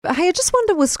Hey, I just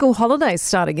wonder with school holidays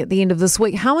starting at the end of this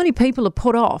week, how many people are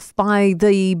put off by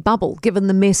the bubble, given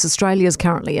the mess Australia's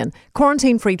currently in.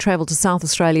 Quarantine-free travel to South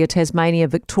Australia, Tasmania,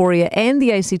 Victoria and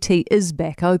the ACT is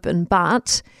back open,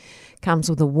 but comes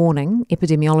with a warning.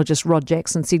 Epidemiologist Rod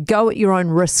Jackson said, go at your own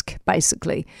risk,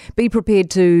 basically. Be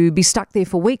prepared to be stuck there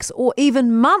for weeks or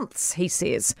even months, he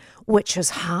says, which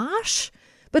is harsh.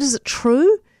 But is it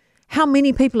true? How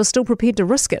many people are still prepared to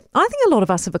risk it? I think a lot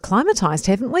of us have acclimatised,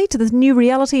 haven't we, to the new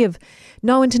reality of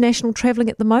no international travelling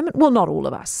at the moment? Well, not all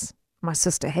of us. My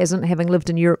sister hasn't, having lived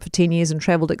in Europe for 10 years and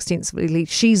travelled extensively.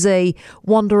 She's a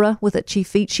wanderer with itchy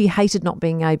feet. She hated not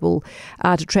being able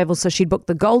to travel, so she'd booked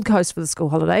the Gold Coast for the school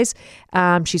holidays.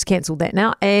 She's cancelled that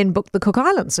now and booked the Cook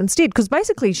Islands instead, because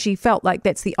basically she felt like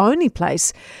that's the only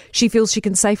place she feels she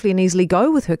can safely and easily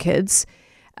go with her kids,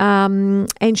 and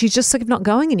she's just sick of not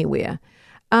going anywhere.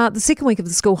 The second week of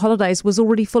the school holidays was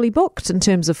already fully booked in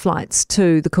terms of flights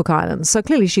to the Cook Islands. So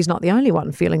clearly she's not the only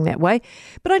one feeling that way.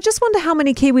 But I just wonder how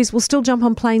many Kiwis will still jump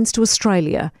on planes to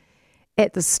Australia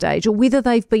at this stage, or whether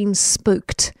they've been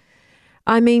spooked.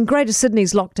 I mean, Greater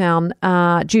Sydney's lockdown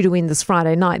due to end this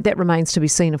Friday night. That remains to be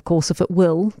seen, of course, if it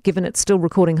will, given it's still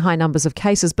recording high numbers of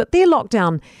cases. But their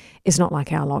lockdown is not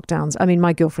like our lockdowns. I mean,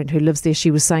 my girlfriend who lives there, she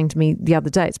was saying to me the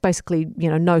other day, it's basically,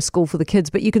 no school for the kids,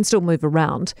 but you can still move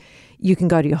around. You can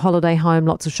go to your holiday home.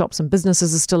 Lots of shops and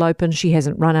businesses are still open. She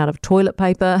hasn't run out of toilet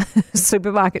paper.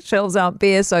 Supermarket shelves aren't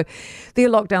bare. So their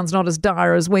lockdown's not as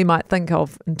dire as we might think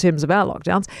of in terms of our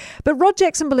lockdowns. But Rod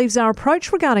Jackson believes our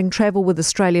approach regarding travel with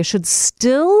Australia should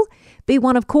still be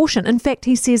one of caution. In fact,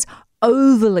 he says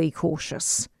overly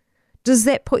cautious. Does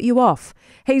that put you off?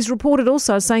 He's reported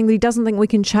also saying that he doesn't think we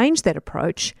can change that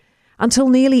approach until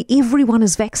nearly everyone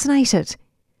is vaccinated.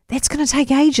 That's going to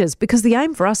take ages, because the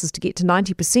aim for us is to get to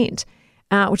 90%,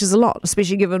 which is a lot,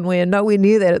 especially given we're nowhere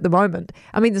near that at the moment.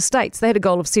 I mean, the States, they had a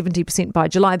goal of 70% by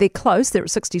July. They're close. They're at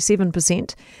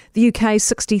 67%. The UK,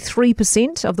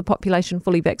 63% of the population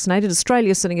fully vaccinated.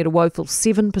 Australia sitting at a woeful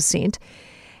 7%.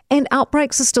 And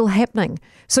outbreaks are still happening.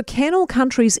 So can all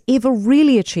countries ever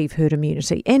really achieve herd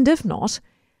immunity? And if not,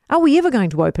 are we ever going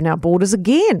to open our borders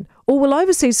again? Or will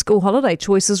overseas school holiday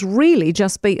choices really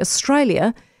just be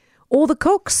Australia or the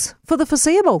Cooks for the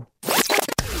foreseeable?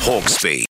 Hawkesby.